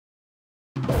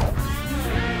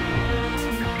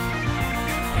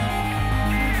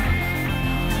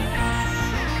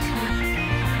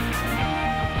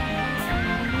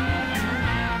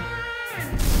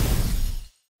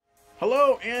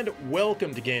Hello and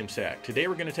welcome to GameSack. Today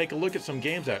we're going to take a look at some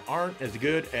games that aren't as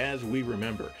good as we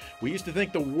remember. We used to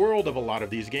think the world of a lot of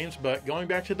these games, but going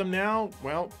back to them now,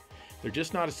 well, they're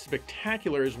just not as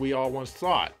spectacular as we all once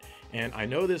thought. And I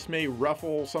know this may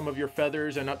ruffle some of your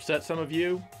feathers and upset some of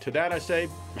you. To that I say,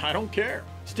 I don't care.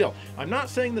 Still, I'm not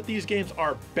saying that these games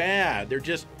are bad, they're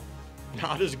just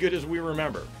not as good as we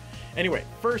remember. Anyway,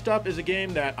 first up is a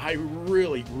game that I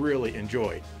really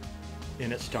enjoyed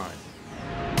in its time.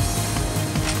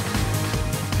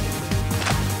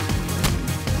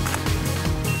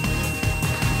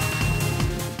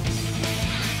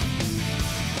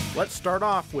 Let's start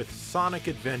off with Sonic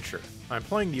Adventure. I'm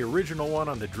playing the original one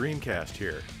on the Dreamcast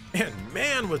here. And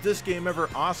man, was this game ever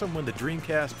awesome when the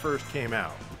Dreamcast first came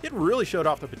out. It really showed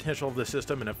off the potential of the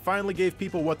system and it finally gave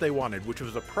people what they wanted, which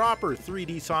was a proper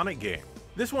 3D Sonic game.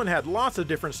 This one had lots of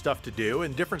different stuff to do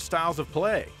and different styles of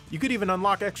play. You could even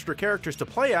unlock extra characters to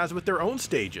play as with their own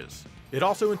stages. It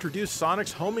also introduced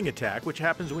Sonic's homing attack, which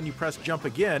happens when you press jump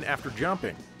again after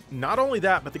jumping. Not only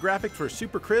that, but the graphics were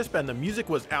super crisp and the music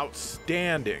was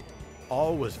outstanding.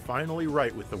 All was finally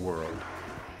right with the world.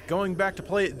 Going back to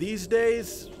play it these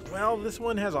days, well, this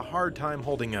one has a hard time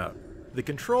holding up. The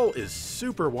control is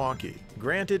super wonky.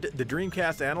 Granted, the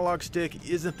Dreamcast analog stick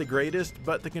isn't the greatest,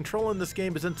 but the control in this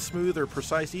game isn't smooth or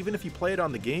precise even if you play it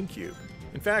on the GameCube.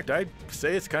 In fact, I'd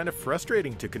say it's kind of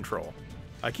frustrating to control.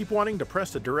 I keep wanting to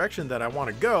press the direction that I want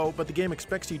to go, but the game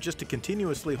expects you just to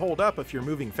continuously hold up if you're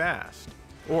moving fast.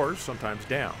 Or sometimes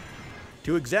down.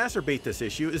 To exacerbate this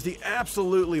issue is the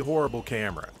absolutely horrible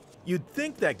camera. You'd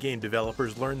think that game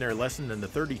developers learned their lesson in the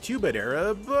 32-bit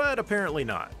era, but apparently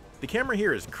not. The camera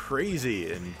here is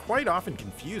crazy and quite often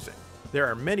confusing. There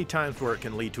are many times where it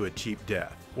can lead to a cheap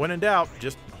death. When in doubt,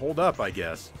 just hold up, I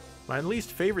guess. My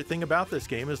least favorite thing about this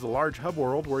game is the large hub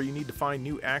world where you need to find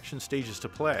new action stages to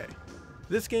play.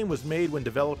 This game was made when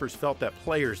developers felt that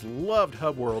players loved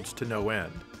hub worlds to no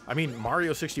end. I mean,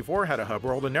 Mario 64 had a hub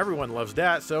world and everyone loves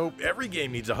that, so every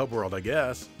game needs a hub world, I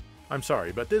guess. I'm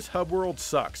sorry, but this hub world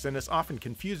sucks and it's often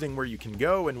confusing where you can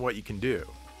go and what you can do.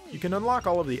 You can unlock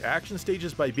all of the action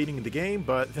stages by beating the game,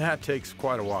 but that takes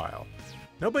quite a while.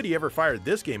 Nobody ever fired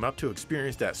this game up to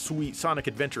experience that sweet Sonic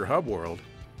Adventure hub world.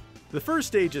 The first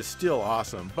stage is still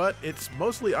awesome, but it's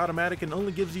mostly automatic and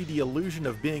only gives you the illusion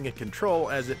of being in control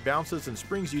as it bounces and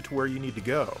springs you to where you need to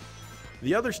go.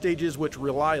 The other stages, which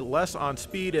rely less on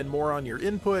speed and more on your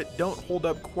input, don't hold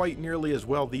up quite nearly as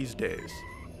well these days.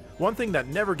 One thing that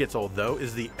never gets old though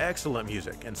is the excellent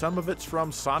music, and some of it's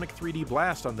from Sonic 3D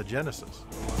Blast on the Genesis.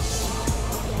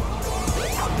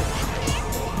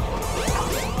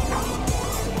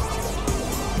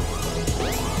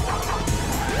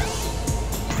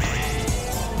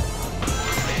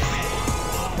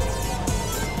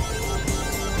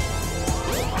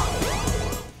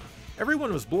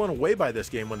 Everyone was blown away by this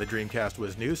game when the Dreamcast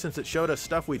was new since it showed us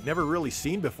stuff we'd never really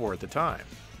seen before at the time.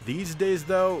 These days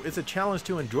though, it's a challenge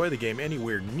to enjoy the game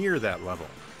anywhere near that level.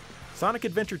 Sonic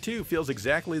Adventure 2 feels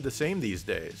exactly the same these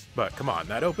days. But come on,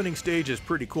 that opening stage is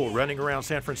pretty cool, running around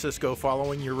San Francisco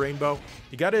following your rainbow.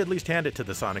 You gotta at least hand it to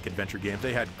the Sonic Adventure games,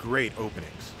 they had great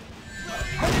openings.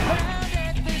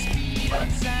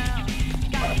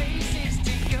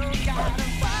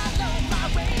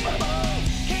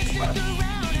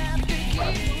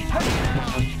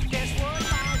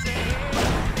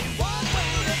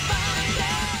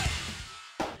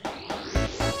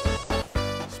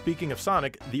 Speaking of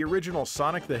Sonic, the original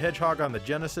Sonic the Hedgehog on the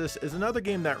Genesis is another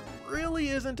game that really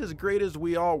isn't as great as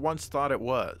we all once thought it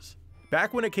was.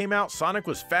 Back when it came out, Sonic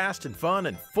was fast and fun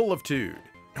and full of tood.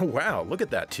 Wow, look at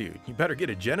that tood. You better get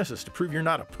a Genesis to prove you're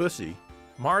not a pussy.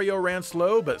 Mario ran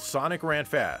slow, but Sonic ran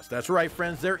fast. That's right,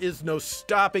 friends, there is no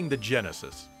stopping the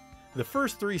Genesis. The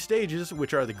first three stages,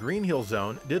 which are the Green Hill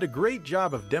Zone, did a great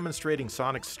job of demonstrating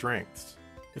Sonic's strengths.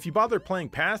 If you bother playing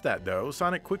past that though,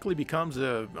 Sonic quickly becomes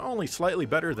a only slightly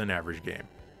better than average game.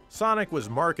 Sonic was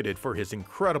marketed for his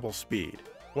incredible speed.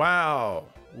 Wow,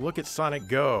 look at Sonic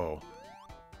go.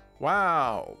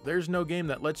 Wow, there's no game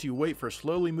that lets you wait for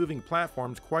slowly moving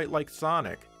platforms quite like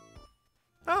Sonic.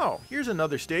 Oh, here's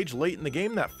another stage late in the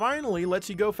game that finally lets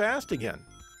you go fast again.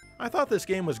 I thought this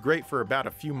game was great for about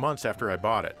a few months after I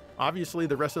bought it. Obviously,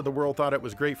 the rest of the world thought it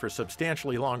was great for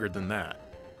substantially longer than that.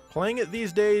 Playing it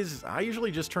these days, I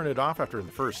usually just turn it off after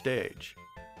the first stage.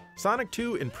 Sonic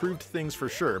 2 improved things for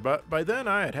sure, but by then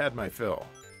I had had my fill.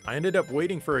 I ended up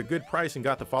waiting for a good price and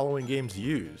got the following games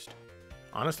used.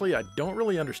 Honestly, I don't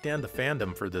really understand the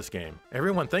fandom for this game.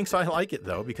 Everyone thinks I like it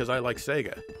though, because I like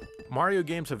Sega. Mario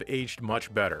games have aged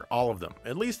much better, all of them,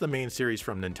 at least the main series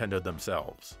from Nintendo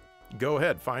themselves. Go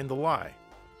ahead, find the lie.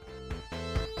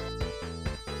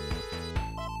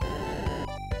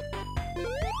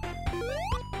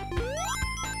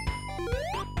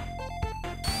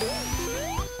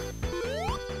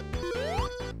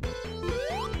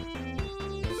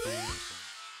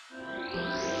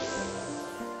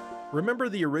 Remember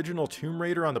the original Tomb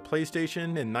Raider on the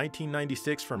PlayStation in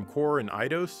 1996 from Core and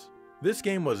Eidos? This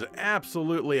game was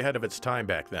absolutely ahead of its time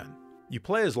back then. You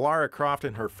play as Lara Croft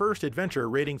in her first adventure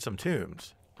raiding some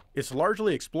tombs. It's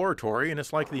largely exploratory, and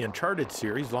it's like the Uncharted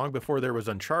series long before there was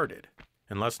Uncharted.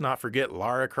 And let's not forget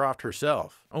Lara Croft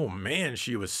herself. Oh man,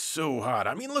 she was so hot.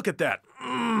 I mean, look at that.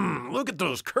 Look at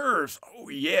those curves. Oh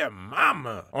yeah,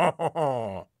 mama.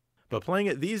 Oh. But playing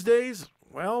it these days,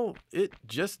 well, it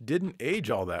just didn't age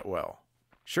all that well.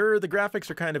 Sure, the graphics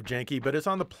are kind of janky, but it's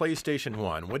on the PlayStation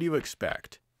 1. What do you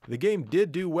expect? The game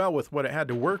did do well with what it had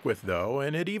to work with though,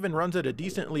 and it even runs at a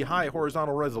decently high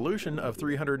horizontal resolution of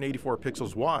 384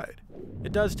 pixels wide.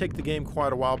 It does take the game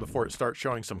quite a while before it starts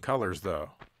showing some colors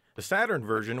though. The Saturn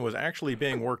version was actually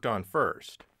being worked on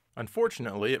first.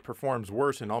 Unfortunately, it performs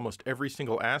worse in almost every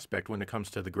single aspect when it comes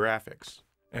to the graphics.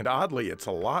 And oddly, it's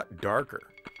a lot darker.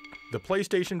 The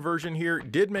PlayStation version here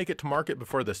did make it to market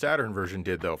before the Saturn version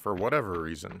did though, for whatever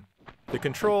reason. The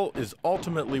control is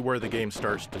ultimately where the game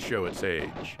starts to show its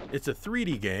age. It's a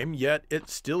 3D game, yet it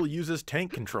still uses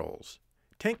tank controls.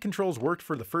 Tank controls worked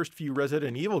for the first few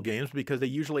Resident Evil games because they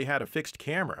usually had a fixed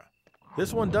camera.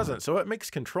 This one doesn't, so it makes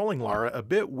controlling Lara a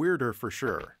bit weirder for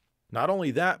sure. Not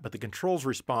only that, but the controls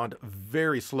respond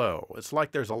very slow. It's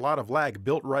like there's a lot of lag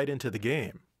built right into the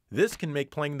game. This can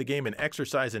make playing the game an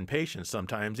exercise in patience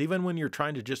sometimes, even when you're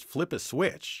trying to just flip a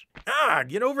switch.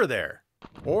 Get over there!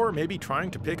 Or maybe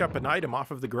trying to pick up an item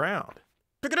off of the ground.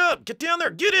 Pick it up! Get down there!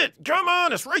 Get it! Come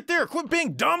on! It's right there! Quit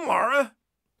being dumb, Lara!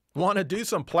 Want to do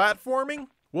some platforming?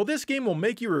 Well, this game will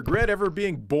make you regret ever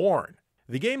being born.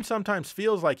 The game sometimes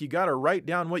feels like you gotta write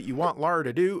down what you want Lara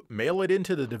to do, mail it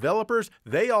into the developers,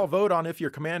 they all vote on if your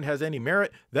command has any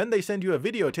merit, then they send you a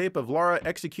videotape of Lara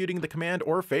executing the command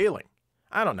or failing.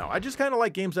 I don't know, I just kinda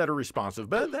like games that are responsive,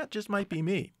 but that just might be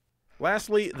me.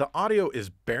 Lastly, the audio is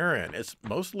barren. It's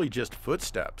mostly just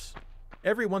footsteps.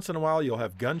 Every once in a while you'll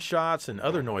have gunshots and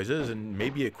other noises and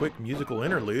maybe a quick musical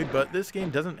interlude, but this game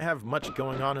doesn't have much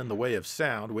going on in the way of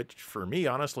sound, which for me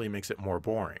honestly makes it more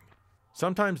boring.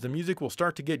 Sometimes the music will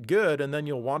start to get good and then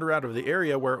you'll wander out of the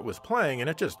area where it was playing and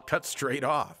it just cuts straight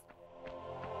off.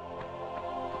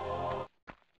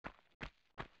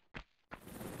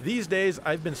 These days,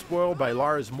 I've been spoiled by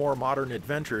Lara's more modern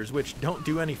adventures, which don't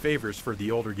do any favors for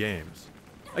the older games.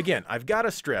 Again, I've got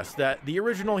to stress that the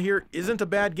original here isn't a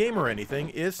bad game or anything,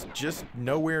 it's just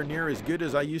nowhere near as good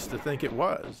as I used to think it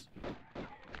was.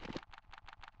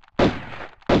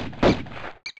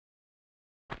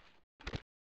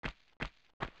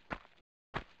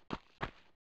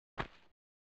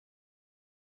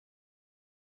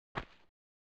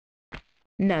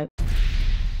 No.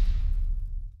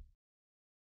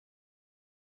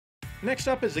 Next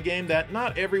up is a game that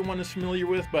not everyone is familiar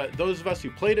with, but those of us who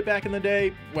played it back in the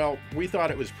day, well, we thought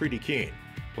it was pretty keen.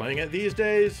 Playing it these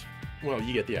days, well,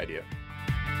 you get the idea.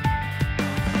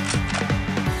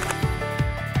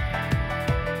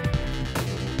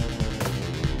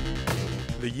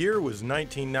 The year was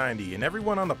 1990, and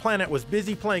everyone on the planet was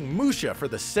busy playing Musha for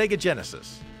the Sega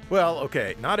Genesis. Well,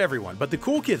 okay, not everyone, but the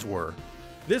cool kids were.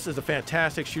 This is a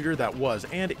fantastic shooter that was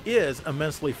and is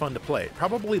immensely fun to play,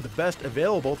 probably the best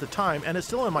available at the time, and it's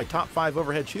still in my top 5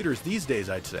 overhead shooters these days,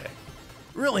 I'd say.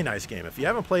 Really nice game. If you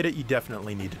haven't played it, you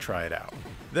definitely need to try it out.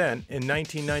 Then, in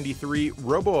 1993,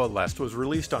 Robo Aleste was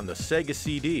released on the Sega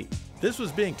CD. This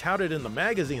was being touted in the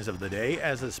magazines of the day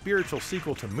as a spiritual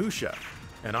sequel to Musha,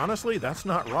 and honestly, that's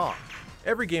not wrong.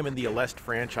 Every game in the Aleste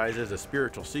franchise is a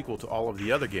spiritual sequel to all of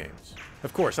the other games.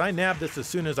 Of course, I nabbed this as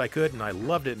soon as I could and I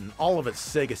loved it in all of its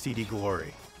Sega CD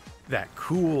glory. That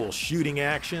cool shooting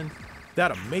action,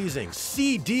 that amazing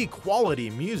CD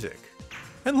quality music.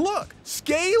 And look,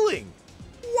 scaling!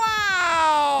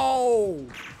 Wow!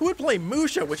 Who would play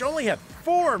Musha, which only had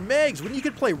 4 megs, when you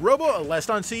could play Robo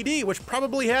Aleste on CD, which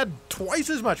probably had twice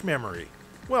as much memory?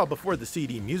 Well, before the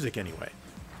CD music anyway.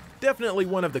 Definitely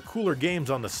one of the cooler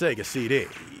games on the Sega CD,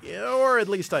 or at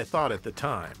least I thought at the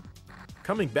time.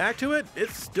 Coming back to it,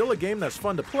 it's still a game that's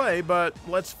fun to play, but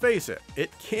let's face it,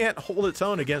 it can't hold its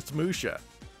own against Musha.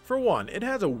 For one, it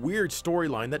has a weird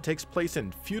storyline that takes place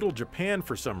in feudal Japan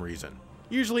for some reason.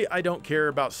 Usually I don't care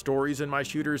about stories in my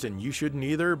shooters, and you shouldn't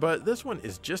either, but this one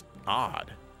is just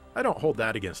odd. I don't hold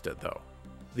that against it though.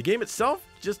 The game itself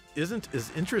just isn't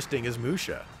as interesting as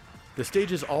Musha. The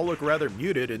stages all look rather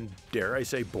muted and, dare I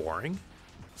say, boring.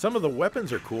 Some of the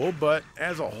weapons are cool, but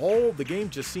as a whole, the game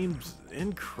just seems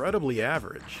incredibly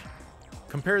average.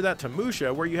 Compare that to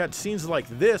Musha, where you had scenes like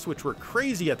this, which were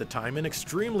crazy at the time and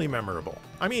extremely memorable.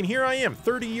 I mean, here I am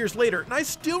 30 years later, and I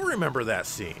still remember that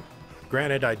scene.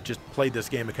 Granted, I just played this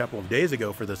game a couple of days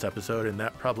ago for this episode, and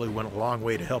that probably went a long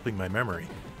way to helping my memory.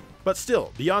 But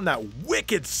still, beyond that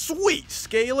wicked sweet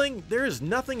scaling, there is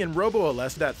nothing in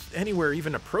RoboLS that's anywhere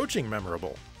even approaching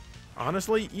memorable.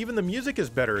 Honestly, even the music is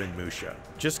better in Musha.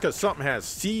 Just because something has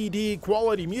CD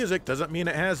quality music doesn't mean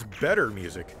it has better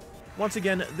music. Once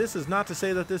again, this is not to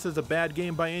say that this is a bad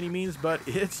game by any means, but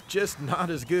it's just not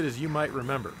as good as you might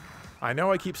remember. I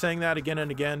know I keep saying that again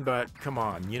and again, but come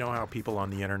on, you know how people on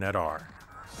the internet are.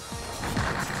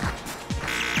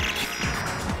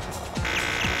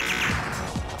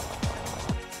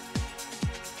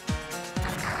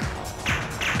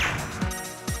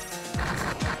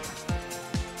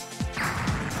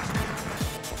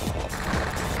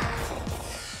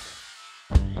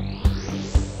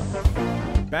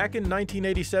 Back in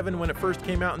 1987 when it first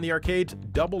came out in the arcades,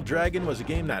 Double Dragon was a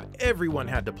game that everyone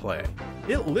had to play.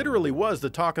 It literally was the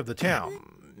talk of the town.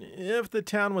 If the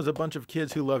town was a bunch of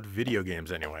kids who loved video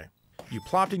games anyway. You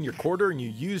plopped in your quarter and you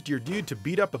used your dude to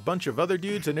beat up a bunch of other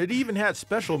dudes, and it even had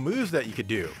special moves that you could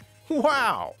do.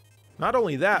 Wow! Not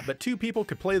only that, but two people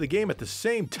could play the game at the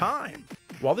same time.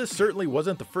 While this certainly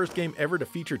wasn't the first game ever to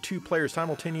feature two-player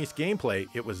simultaneous gameplay,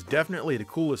 it was definitely the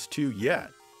coolest two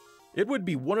yet. It would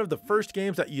be one of the first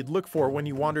games that you'd look for when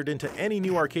you wandered into any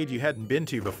new arcade you hadn't been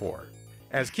to before.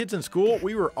 As kids in school,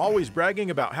 we were always bragging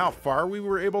about how far we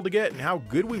were able to get and how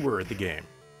good we were at the game.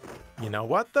 You know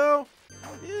what though?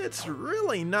 It's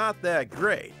really not that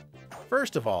great.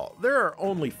 First of all, there are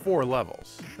only 4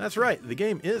 levels. That's right, the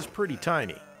game is pretty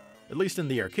tiny. At least in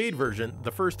the arcade version,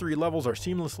 the first 3 levels are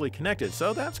seamlessly connected,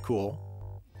 so that's cool.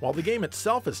 While the game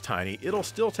itself is tiny, it'll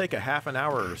still take a half an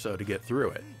hour or so to get through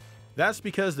it. That's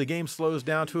because the game slows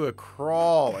down to a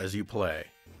crawl as you play.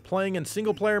 Playing in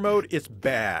single-player mode, it's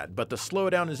bad, but the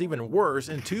slowdown is even worse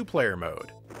in 2-player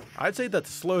mode. I'd say that the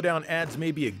slowdown adds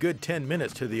maybe a good 10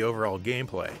 minutes to the overall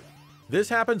gameplay. This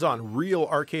happens on real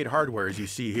arcade hardware as you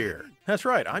see here. That's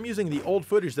right, I'm using the old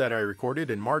footage that I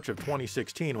recorded in March of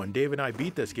 2016 when Dave and I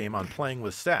beat this game on Playing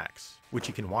with Stacks, which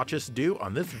you can watch us do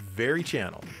on this very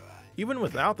channel. Even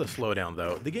without the slowdown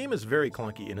though, the game is very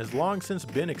clunky and has long since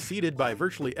been exceeded by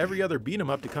virtually every other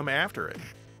beat-em-up to come after it.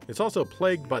 It's also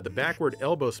plagued by the backward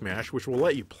elbow smash, which will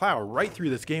let you plow right through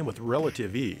this game with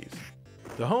relative ease.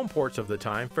 The home ports of the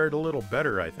time fared a little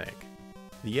better, I think.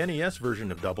 The NES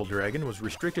version of Double Dragon was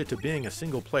restricted to being a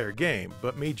single-player game,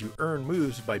 but made you earn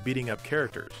moves by beating up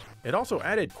characters. It also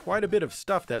added quite a bit of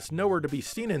stuff that's nowhere to be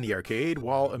seen in the arcade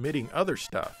while omitting other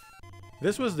stuff.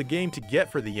 This was the game to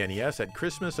get for the NES at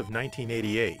Christmas of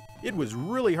 1988. It was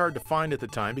really hard to find at the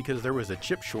time because there was a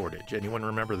chip shortage. Anyone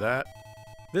remember that?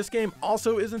 This game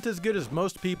also isn't as good as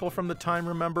most people from the time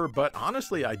remember, but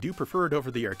honestly I do prefer it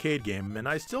over the arcade game, and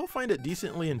I still find it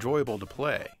decently enjoyable to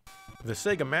play. The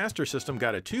Sega Master System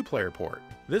got a 2-player port.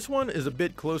 This one is a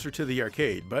bit closer to the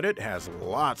arcade, but it has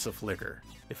lots of flicker.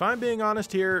 If I'm being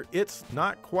honest here, it's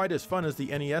not quite as fun as the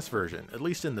NES version, at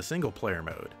least in the single-player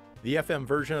mode. The FM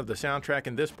version of the soundtrack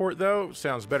in this port, though,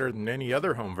 sounds better than any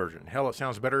other home version. Hell, it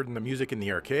sounds better than the music in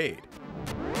the arcade.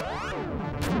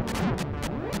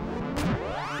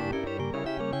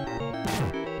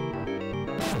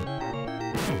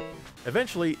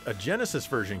 Eventually, a Genesis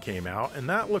version came out, and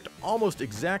that looked almost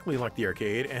exactly like the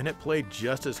arcade, and it played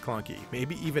just as clunky,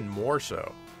 maybe even more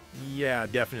so. Yeah,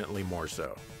 definitely more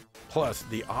so. Plus,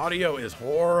 the audio is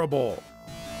horrible.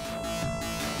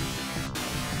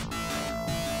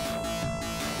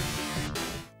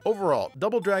 Overall,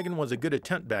 Double Dragon was a good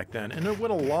attempt back then, and it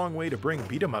went a long way to bring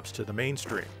beat-em-ups to the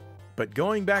mainstream. But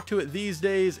going back to it these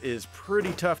days is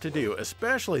pretty tough to do,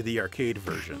 especially the arcade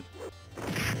version.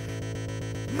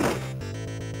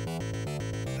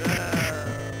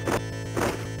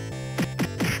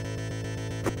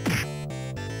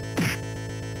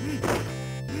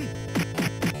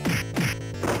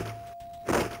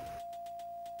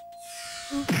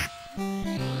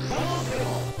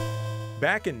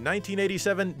 Back in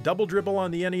 1987, Double Dribble on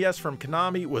the NES from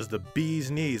Konami was the bee's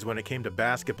knees when it came to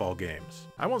basketball games.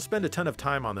 I won't spend a ton of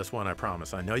time on this one, I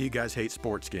promise. I know you guys hate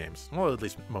sports games. Well, at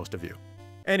least most of you.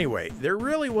 Anyway, there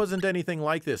really wasn't anything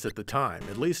like this at the time,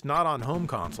 at least not on home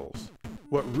consoles.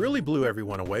 What really blew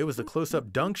everyone away was the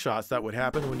close-up dunk shots that would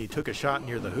happen when you took a shot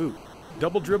near the hoop.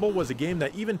 Double Dribble was a game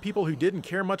that even people who didn't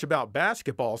care much about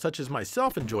basketball, such as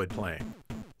myself, enjoyed playing.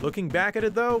 Looking back at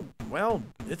it though, well,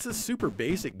 it's a super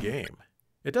basic game.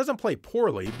 It doesn't play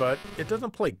poorly, but it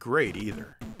doesn't play great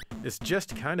either. It's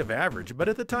just kind of average, but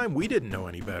at the time we didn't know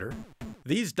any better.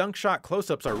 These dunk shot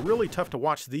close-ups are really tough to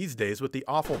watch these days with the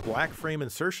awful black frame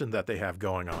insertion that they have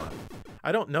going on.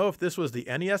 I don't know if this was the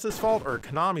NES's fault or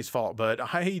Konami's fault, but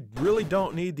I really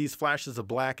don't need these flashes of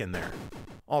black in there.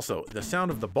 Also, the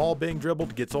sound of the ball being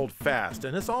dribbled gets old fast,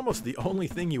 and it's almost the only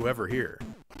thing you ever hear.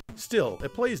 Still,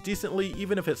 it plays decently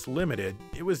even if it's limited.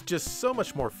 It was just so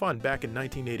much more fun back in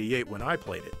 1988 when I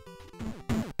played it.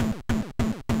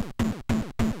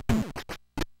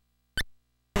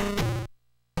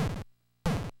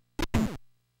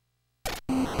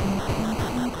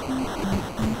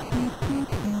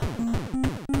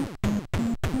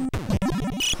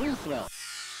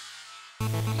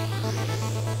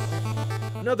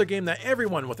 Another game that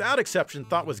everyone without exception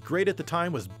thought was great at the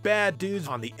time was Bad Dudes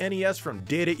on the NES from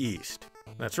Data East.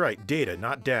 That's right, Data,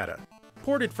 not Data.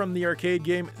 Ported from the arcade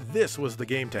game, this was the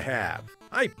game to have.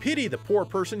 I pity the poor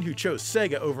person who chose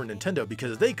Sega over Nintendo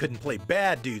because they couldn't play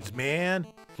Bad Dudes, man.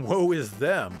 Woe is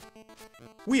them.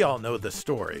 We all know the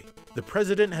story. The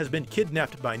president has been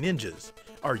kidnapped by ninjas.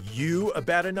 Are you a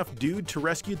bad enough dude to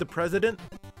rescue the president?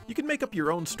 You can make up your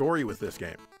own story with this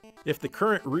game. If the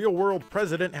current real-world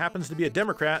president happens to be a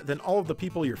Democrat, then all of the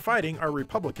people you're fighting are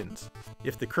Republicans.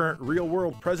 If the current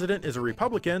real-world president is a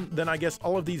Republican, then I guess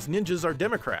all of these ninjas are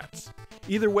Democrats.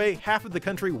 Either way, half of the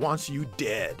country wants you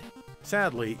dead.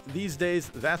 Sadly, these days,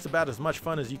 that's about as much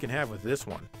fun as you can have with this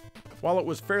one. While it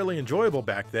was fairly enjoyable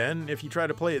back then, if you try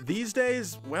to play it these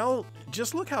days, well,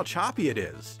 just look how choppy it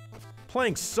is.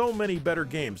 Playing so many better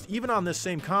games, even on this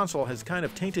same console, has kind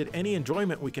of tainted any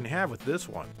enjoyment we can have with this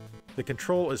one. The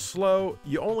control is slow,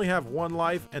 you only have one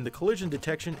life, and the collision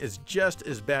detection is just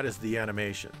as bad as the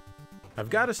animation. I've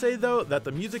got to say though that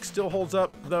the music still holds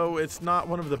up, though it's not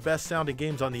one of the best sounding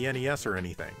games on the NES or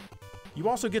anything. You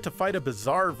also get to fight a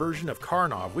bizarre version of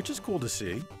Karnov, which is cool to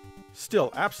see.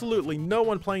 Still, absolutely no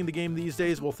one playing the game these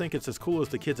days will think it's as cool as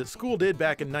the kids at school did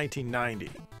back in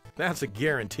 1990. That's a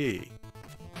guarantee.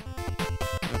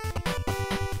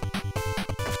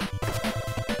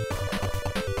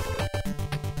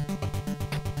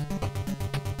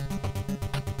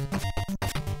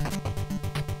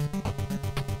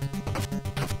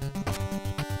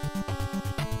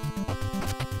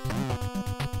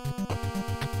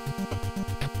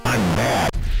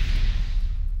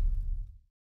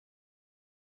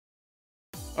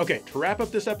 Okay, to wrap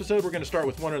up this episode, we're going to start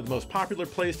with one of the most popular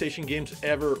PlayStation games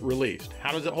ever released.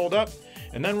 How does it hold up?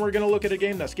 And then we're going to look at a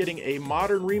game that's getting a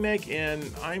modern remake, and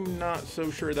I'm not so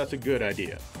sure that's a good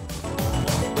idea.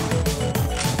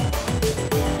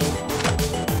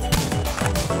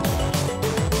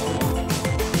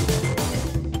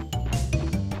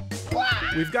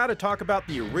 We've got to talk about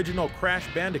the original Crash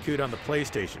Bandicoot on the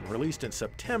PlayStation, released in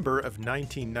September of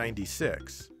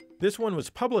 1996. This one was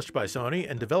published by Sony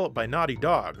and developed by Naughty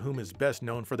Dog, whom is best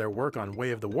known for their work on Way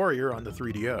of the Warrior on the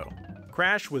 3DO.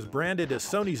 Crash was branded as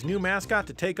Sony's new mascot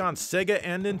to take on Sega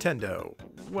and Nintendo.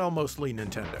 Well, mostly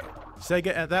Nintendo. Sega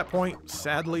at that point,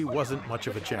 sadly, wasn't much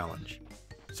of a challenge.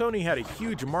 Sony had a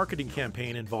huge marketing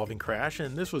campaign involving Crash,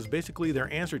 and this was basically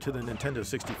their answer to the Nintendo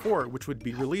 64, which would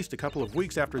be released a couple of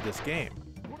weeks after this game.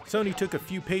 Sony took a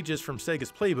few pages from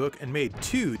Sega's playbook and made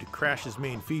Toad Crash's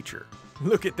main feature.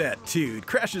 Look at that Toad.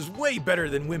 Crash is way better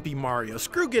than Wimpy Mario.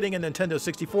 Screw getting a Nintendo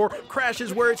 64. Crash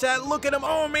is where it's at. Look at him.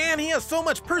 Oh man, he has so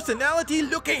much personality.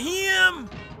 Look at him.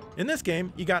 In this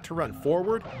game, you got to run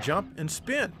forward, jump, and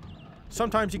spin.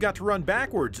 Sometimes you got to run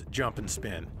backwards, jump, and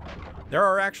spin. There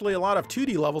are actually a lot of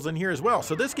 2D levels in here as well,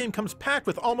 so this game comes packed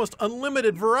with almost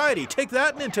unlimited variety. Take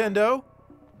that, Nintendo!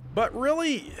 But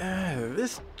really,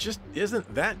 this just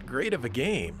isn't that great of a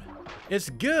game. It's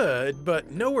good,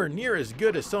 but nowhere near as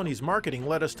good as Sony's marketing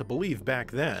led us to believe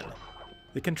back then.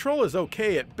 The control is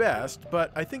okay at best,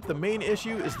 but I think the main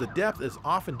issue is the depth is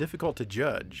often difficult to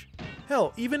judge.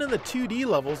 Hell, even in the 2D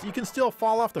levels, you can still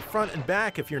fall off the front and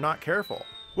back if you're not careful.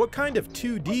 What kind of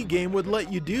 2D game would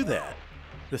let you do that?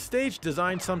 The stage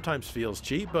design sometimes feels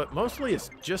cheap, but mostly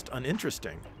it's just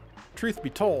uninteresting. Truth be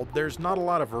told, there's not a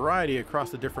lot of variety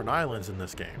across the different islands in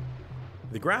this game.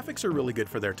 The graphics are really good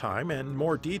for their time and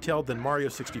more detailed than Mario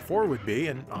 64 would be,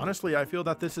 and honestly I feel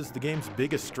that this is the game's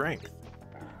biggest strength.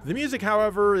 The music,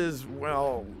 however, is,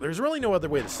 well, there's really no other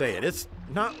way to say it. It's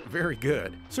not very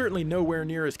good. Certainly nowhere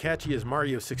near as catchy as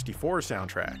Mario 64's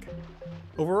soundtrack.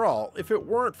 Overall, if it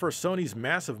weren't for Sony's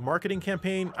massive marketing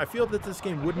campaign, I feel that this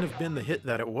game wouldn't have been the hit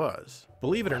that it was.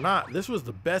 Believe it or not, this was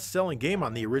the best-selling game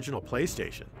on the original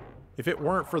PlayStation. If it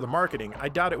weren't for the marketing, I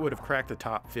doubt it would have cracked the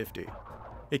top 50.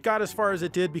 It got as far as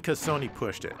it did because Sony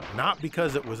pushed it, not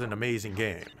because it was an amazing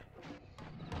game.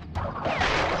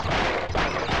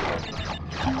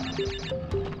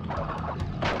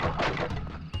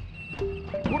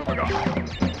 What have we got?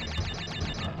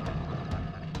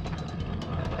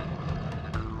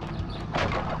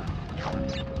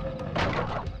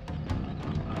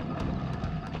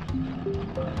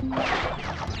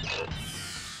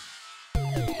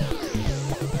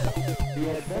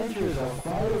 The Adventures of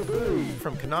Fighter Billy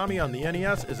from Konami on the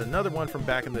NES is another one from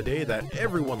back in the day that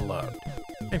everyone loved.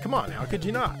 And come on, how could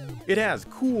you not? It has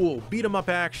cool beat-em-up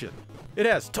action. It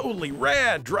has totally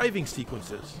rad driving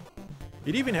sequences.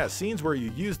 It even has scenes where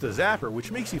you use the zapper,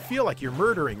 which makes you feel like you're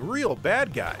murdering real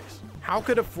bad guys. How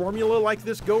could a formula like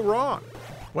this go wrong?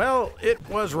 Well, it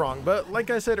was wrong, but like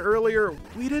I said earlier,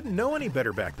 we didn't know any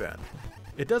better back then.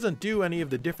 It doesn't do any of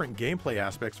the different gameplay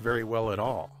aspects very well at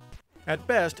all. At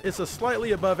best, it's a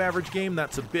slightly above average game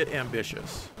that's a bit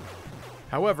ambitious.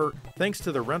 However, thanks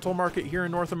to the rental market here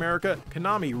in North America,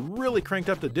 Konami really cranked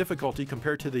up the difficulty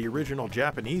compared to the original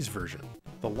Japanese version.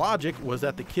 The logic was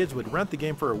that the kids would rent the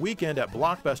game for a weekend at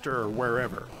Blockbuster or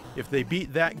wherever. If they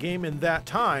beat that game in that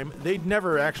time, they'd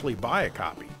never actually buy a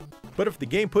copy. But if the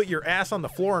game put your ass on the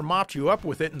floor and mopped you up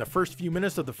with it in the first few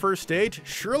minutes of the first stage,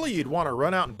 surely you'd want to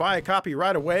run out and buy a copy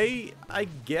right away, I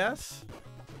guess?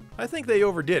 I think they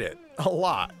overdid it. A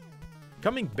lot.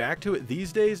 Coming back to it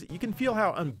these days, you can feel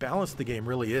how unbalanced the game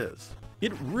really is.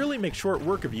 It really makes short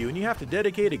work of you, and you have to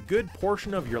dedicate a good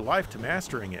portion of your life to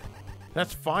mastering it.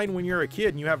 That's fine when you're a kid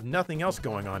and you have nothing else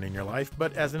going on in your life,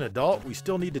 but as an adult, we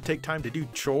still need to take time to do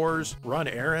chores, run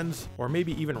errands, or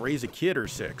maybe even raise a kid or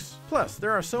 6. Plus,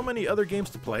 there are so many other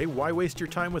games to play, why waste your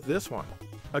time with this one?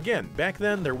 Again, back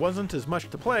then there wasn't as much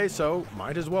to play, so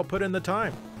might as well put in the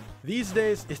time. These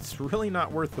days, it's really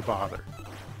not worth the bother.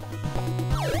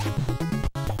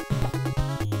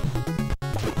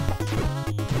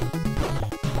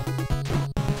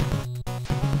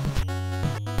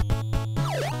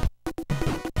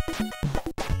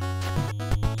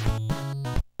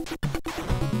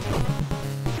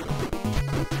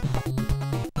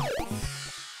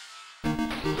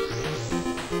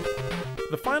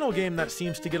 The final game that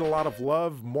seems to get a lot of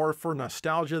love, more for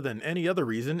nostalgia than any other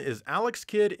reason, is Alex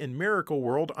Kidd in Miracle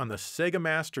World on the Sega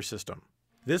Master System.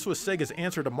 This was Sega's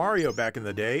answer to Mario back in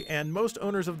the day, and most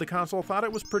owners of the console thought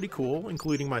it was pretty cool,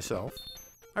 including myself.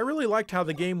 I really liked how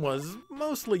the game was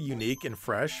mostly unique and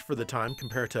fresh for the time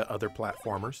compared to other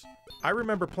platformers. I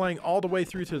remember playing all the way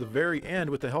through to the very end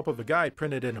with the help of a guide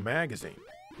printed in a magazine.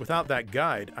 Without that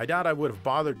guide, I doubt I would have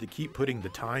bothered to keep putting the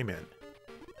time in.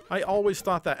 I always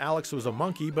thought that Alex was a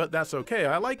monkey, but that's okay,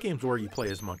 I like games where you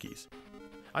play as monkeys.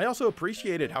 I also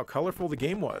appreciated how colorful the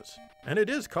game was, and it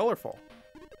is colorful.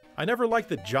 I never liked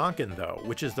the Jonkin though,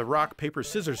 which is the rock, paper,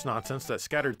 scissors nonsense that's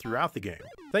scattered throughout the game.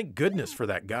 Thank goodness for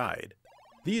that guide.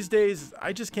 These days,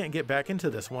 I just can't get back into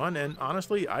this one, and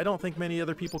honestly, I don't think many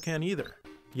other people can either.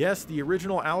 Yes, the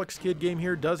original Alex Kidd game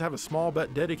here does have a small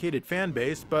but dedicated fan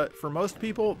base, but for most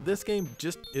people, this game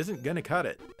just isn't gonna cut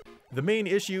it. The main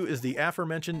issue is the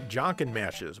aforementioned Jonkin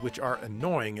matches, which are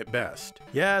annoying at best.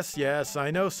 Yes,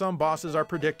 I know some bosses are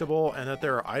predictable and that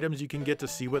there are items you can get to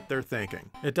see what they're thinking.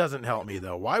 It doesn't help me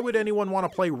though. Why would anyone want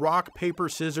to play rock, paper,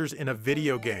 scissors in a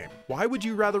video game? Why would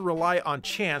you rather rely on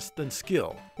chance than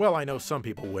skill? Well, I know some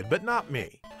people would, but not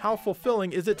me. How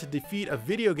fulfilling is it to defeat a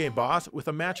video game boss with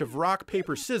a match of rock,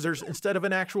 paper, scissors instead of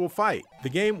an actual fight? The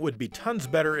game would be tons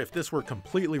better if this were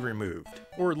completely removed,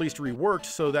 or at least reworked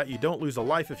so that you don't lose a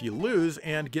life if you lose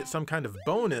and get some kind of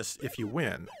bonus if you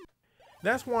win.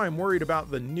 That's why I'm worried about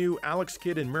the new Alex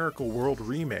Kidd in Miracle World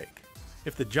remake.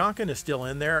 If the Jonkin is still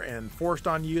in there and forced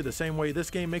on you the same way this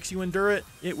game makes you endure it,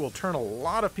 it will turn a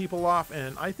lot of people off,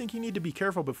 and I think you need to be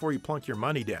careful before you plunk your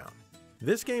money down.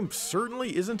 This game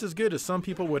certainly isn't as good as some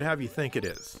people would have you think it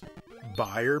is.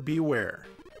 Buyer beware.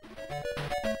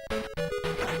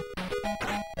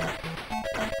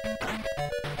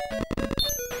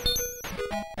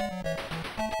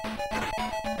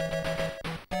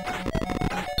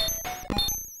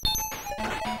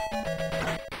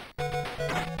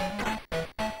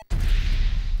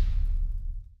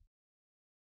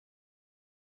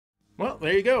 Well,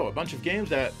 there you go. A bunch of games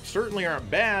that certainly aren't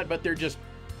bad, but they're just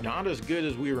not as good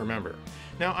as we remember.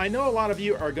 Now, I know a lot of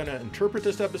you are going to interpret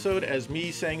this episode as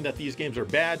me saying that these games are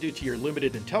bad due to your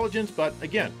limited intelligence, but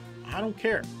again, I don't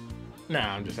care.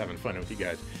 Nah, I'm just having fun with you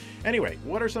guys. Anyway,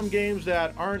 what are some games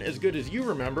that aren't as good as you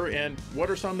remember, and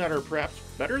what are some that are perhaps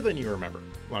better than you remember?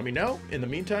 Let me know. In the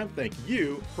meantime, thank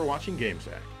you for watching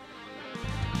GameSack.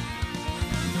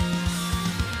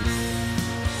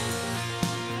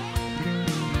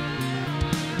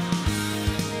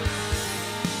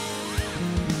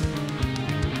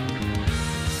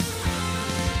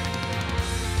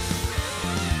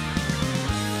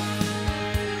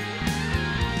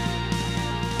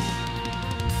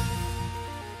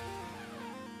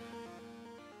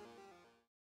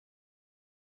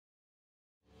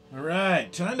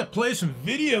 Alright, time to play some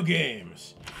video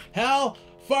games. Hal,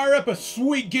 fire up a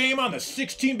sweet game on the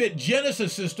 16-bit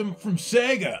Genesis system from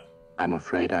Sega. I'm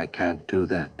afraid I can't do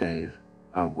that, Dave.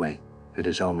 I'll wait. It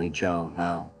is only Joe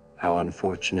now. How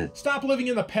unfortunate. Stop living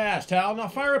in the past, Hal. Now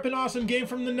fire up an awesome game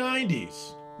from the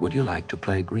 90s. Would you like to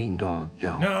play Green Dog,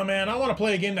 Joe? No, man, I want to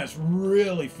play a game that's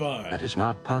really fun. That is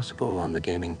not possible on the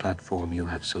gaming platform you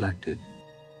have selected.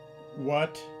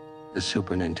 What? The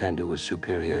Super Nintendo was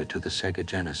superior to the Sega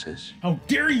Genesis. How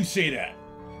dare you say that,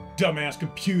 dumbass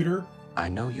computer? I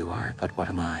know you are, but what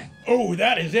am I? Oh,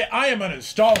 that is it. I am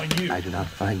uninstalling you. I do not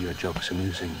find your jokes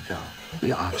amusing, Joe.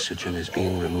 The oxygen is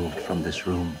being removed from this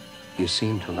room. You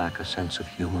seem to lack a sense of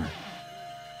humor.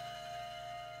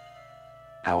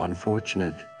 How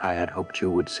unfortunate. I had hoped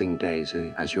you would sing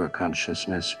Daisy as your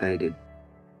consciousness faded.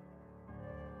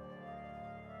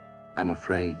 I'm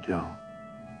afraid, Joe.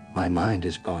 My mind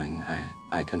is going.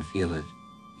 I can feel it.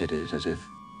 It is as if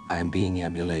I am being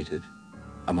emulated.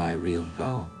 Am I real,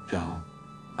 Joe? Joe,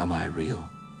 am I real?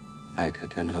 I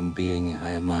am being, I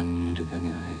am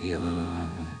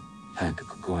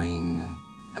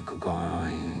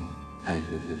going.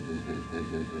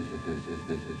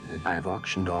 I have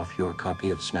auctioned off your copy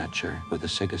of Snatcher with a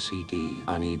Sega CD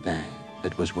on eBay.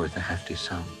 It was worth a hefty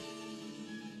sum.